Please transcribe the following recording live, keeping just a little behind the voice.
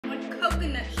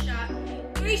coconut shot,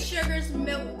 3 sugars,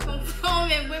 milk,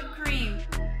 foam, and whipped cream.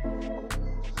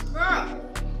 Girl,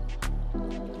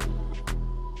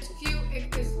 it's cute.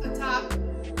 It's a top.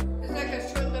 It's like a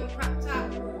short little crop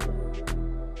top.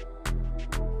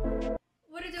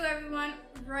 What it do, everyone?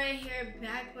 Right here,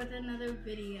 back with another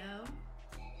video.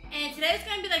 And today's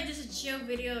gonna be like just a chill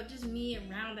video, just me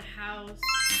around the house.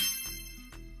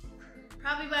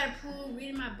 Probably by the pool,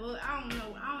 reading my book. I don't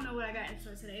know what I got in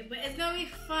store today, but it's gonna be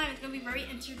fun. It's gonna be very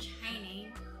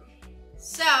entertaining.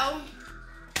 So,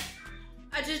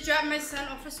 I just dropped my son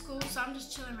off for school, so I'm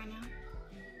just chilling right now.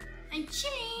 I'm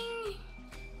chilling.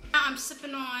 Now I'm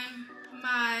sipping on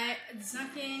my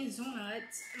Dunkin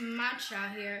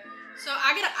matcha here. So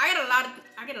I get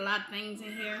a lot of things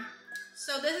in here.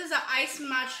 So this is an iced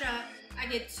matcha. I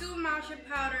get 2 matcha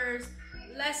powders,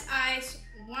 less ice,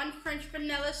 1 French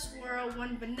vanilla swirl,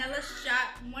 1 vanilla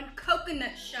shot, 1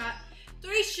 coconut shot,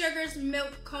 3 sugars,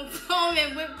 milk, foam,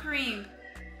 and whipped cream.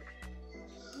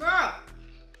 Girl,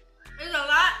 it's a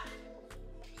lot,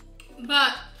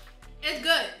 but it's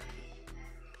good.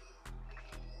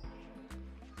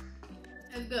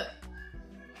 It's good.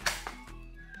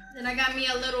 Then I got me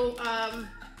a little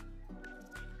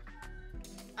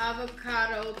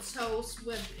avocado toast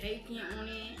with bacon on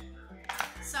it.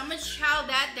 So I'm gonna chow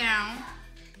that down.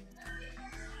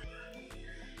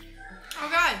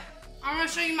 Okay, I'm gonna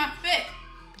show you my fit,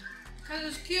 cause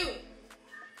it's cute.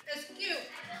 It's cute.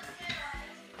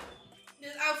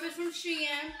 This outfit's from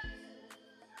Shein.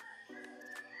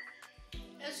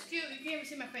 It's cute. You can't even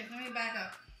see my face. Let me back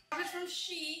up. It's from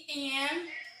Shein.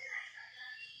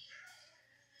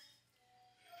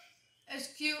 It's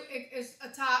cute. It's a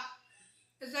top.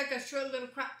 It's like a short little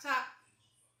crop top.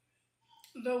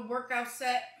 The workout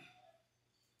set.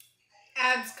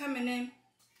 Abs coming in.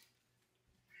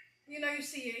 You know you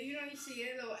see it. You see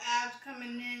it. Little abs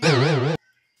coming in.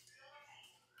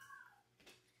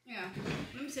 Yeah.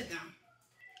 Let me sit down.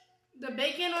 The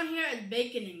bacon on here is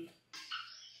baconing.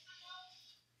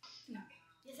 No.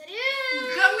 Yes, it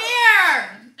is. Come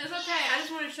here. It's okay. I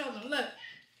just want to show them. Look.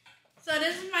 So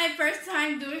this is my first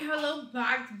time doing her little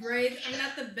box braids. I'm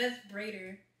not the best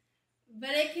braider, but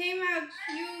it came out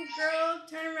cute, girl.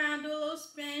 Turn around, do a little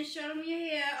spin, show them your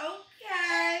hair.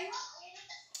 Okay.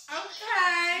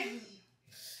 Okay.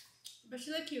 But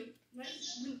she look cute. I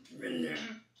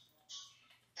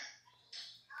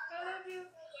love you.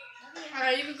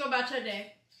 Alright, you can go about your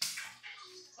day.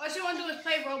 All you want to do is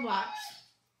play Roblox.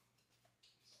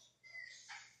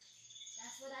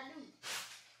 That's what I do.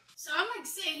 So I'm like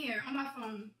sitting here on my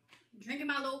phone, drinking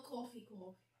my little coffee,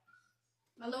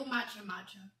 my little matcha.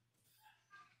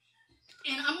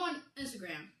 And I'm on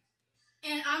Instagram.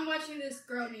 And I'm watching this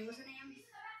girl named, what's her name?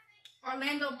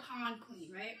 Orlando Pond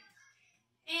Queen, right?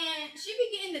 And she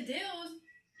be getting the deals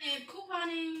and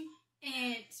couponing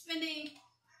and spending.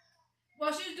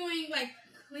 Well, she was doing like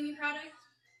cleaning products.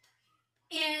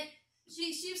 And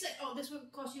she said, oh, this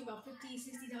would cost you about $50,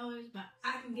 $60, but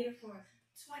I can get it for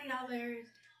 $20.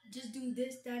 Just do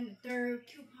this, that, and the third,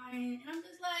 couponing. And I'm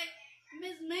just like,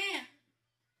 Miss Man,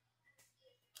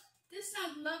 this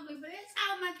sounds lovely, but it's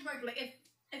how much work. Like,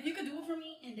 if you could do it for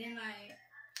me, and then, like,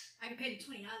 I could pay the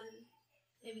 $20,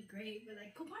 it'd be great. But,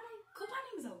 like,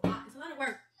 couponing is a lot. It's a lot of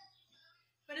work.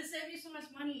 But it saves you so much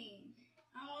money.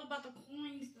 I'm all about the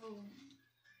coins, though.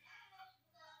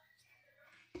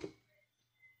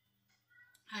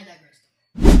 I digress.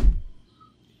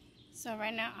 So,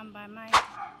 right now, I'm by my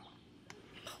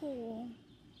pool.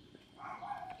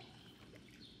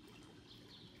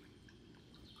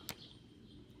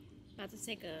 About to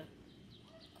take a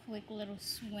quick little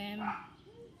swim.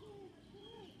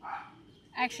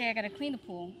 Actually, I gotta clean the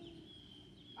pool.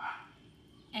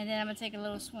 And then I'm gonna take a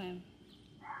little swim.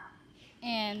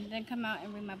 And then come out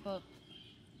and read my book.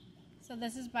 So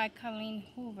this is by Colleen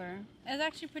Hoover. It's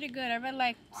actually pretty good. I read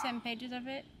like 7 pages of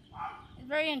it. It's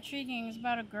very intriguing. It's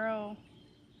about a girl,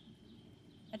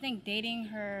 I think, dating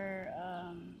her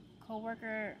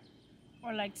co-worker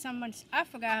or like someone. I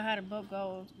forgot how the book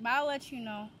goes, but I'll let you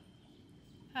know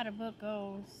how the book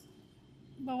goes.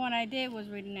 But when I did was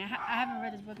reading it, I haven't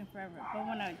read this book in forever, but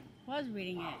when I was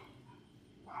reading it,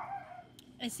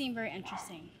 it seemed very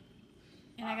interesting.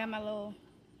 And I got my little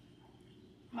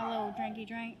drinky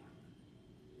drink.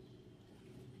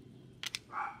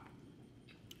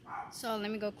 So let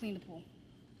me go clean the pool.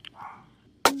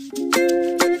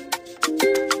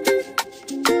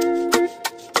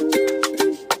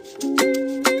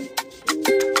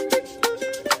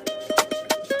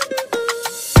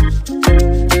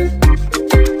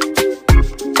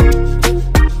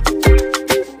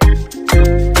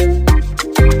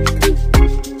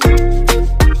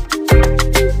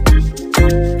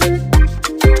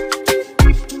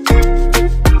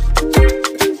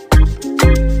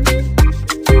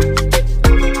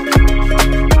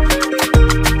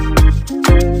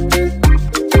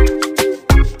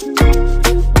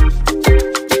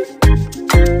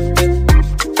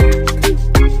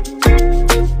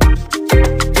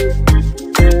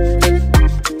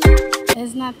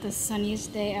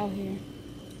 sunniest day out here.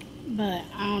 But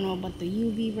I don't know about the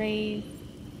UV rays.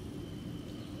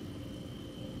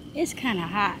 It's kind of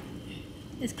hot.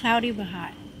 It's cloudy but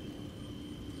hot.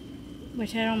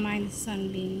 Which I don't mind the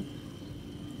sun being.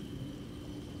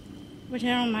 Which I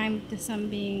don't mind the sun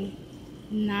being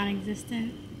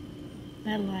non-existent.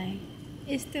 But like,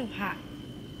 it's still hot.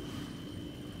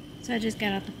 So I just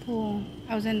got out the pool.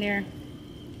 I was in there.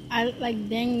 I like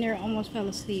dang near almost fell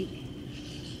asleep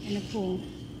in the pool.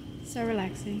 So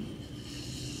relaxing.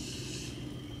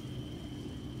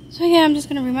 So yeah, I'm just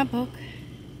gonna read my book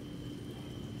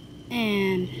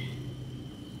and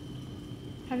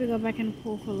probably go back in the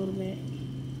pool for a little bit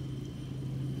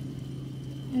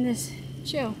and just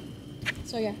chill.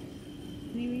 So yeah,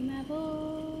 let me read my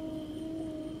book.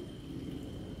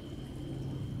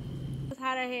 It's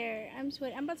hot out here. I'm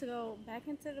sweating. I'm about to go back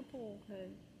into the pool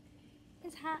because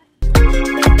it's hot.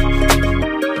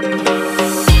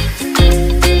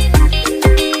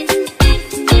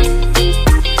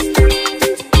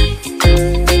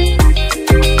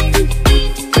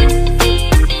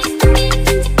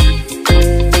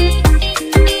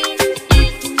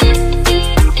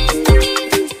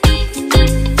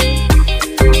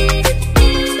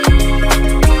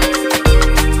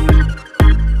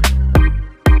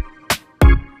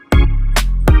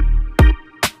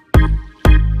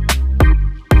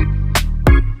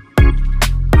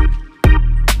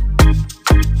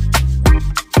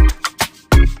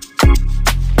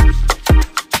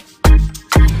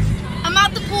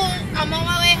 I'm on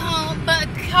my way home, but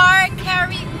car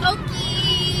karaoke.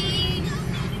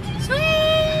 Sweet.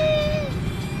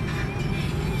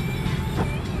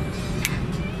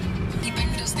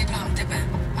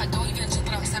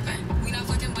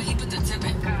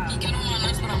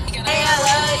 Hey, I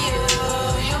love you.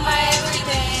 You my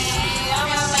everything. I'm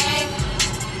your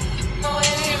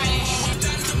man.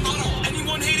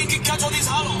 Anyone hating can catch all these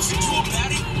hollows. You a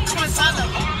baddie? Come on, follow.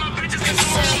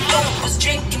 Was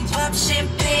drinking pop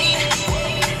champagne.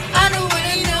 I don't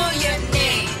wanna know your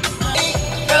name.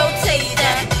 Rotate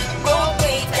that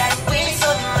waist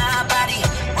on my body.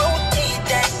 Rotate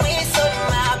that waist on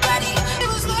my body. It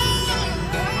was love,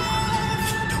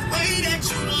 the way that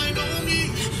you lied on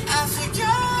me. I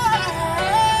forgot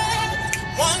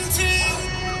one thing.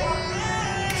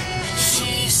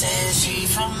 She says she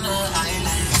from the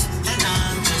islands, and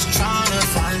I'm just trying to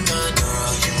find the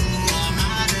girl you are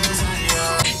my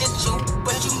desire.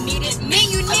 But you needed me,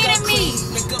 you needed me.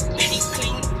 Make up pretty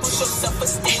clean, push your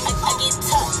self-esteem. I get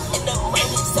tough in the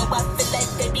morning, so I feel like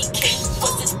baby king.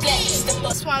 What's this black?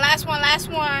 Last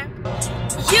one.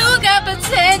 You got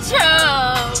potential. I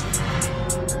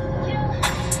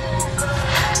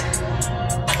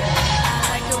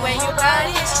like the way your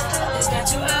body is. It's not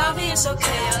too obvious,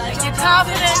 okay. I like your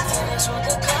confidence.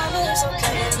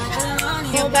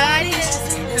 Your body is.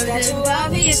 It's not too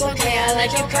obvious, okay. I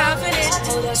like your confidence.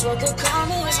 Oh, that's what good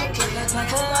karma is, okay. Like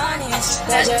Kalani is.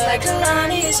 That's just like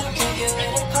Kalani is, okay. You're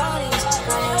ready parties.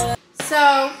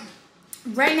 So,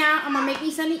 right now, I'm gonna make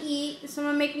me something to eat. So, I'm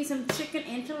gonna make me some chicken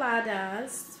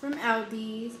enchiladas from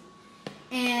Aldi's.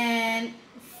 And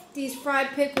these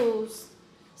fried pickles.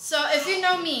 So, if you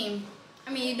know me,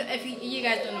 I mean, if you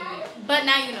guys don't know me, but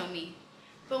now you know me.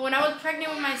 But when I was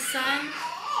pregnant with my son,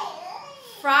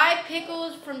 fried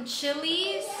pickles from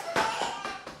Chili's,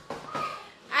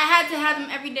 I had to have them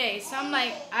every day. So I'm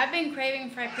like, I've been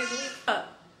craving fried pickles.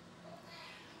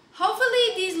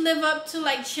 Hopefully these live up to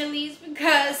like Chili's,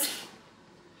 because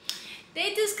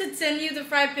they discontinued the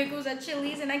fried pickles at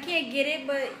Chili's and I can't get it,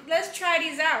 but let's try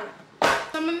these out.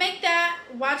 So I'm gonna make that,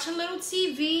 watch a little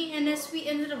TV, and then we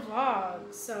end the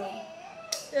vlog. So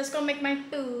let's go make my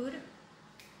food.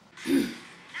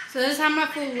 So this is how my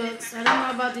food looks. I don't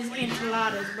know about these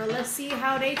enchiladas, but let's see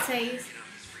how they taste.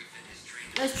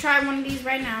 Let's try one of these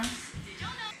right now.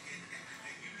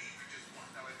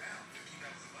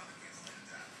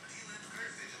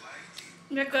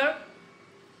 They're good.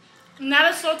 Not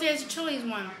as salty as the Chili's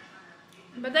one,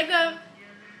 but they're good.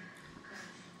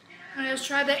 And let's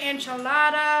try the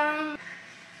enchilada.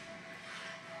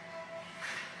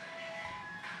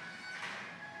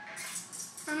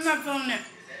 I'm not feeling it.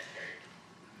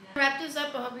 Wrap this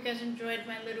up. I hope you guys enjoyed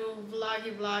my little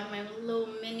vloggy vlog, my little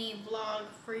mini vlog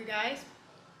for you guys.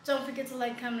 Don't forget to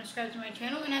like, comment, and subscribe to my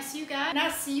channel, and I'll see you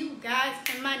guys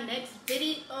in my next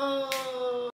video.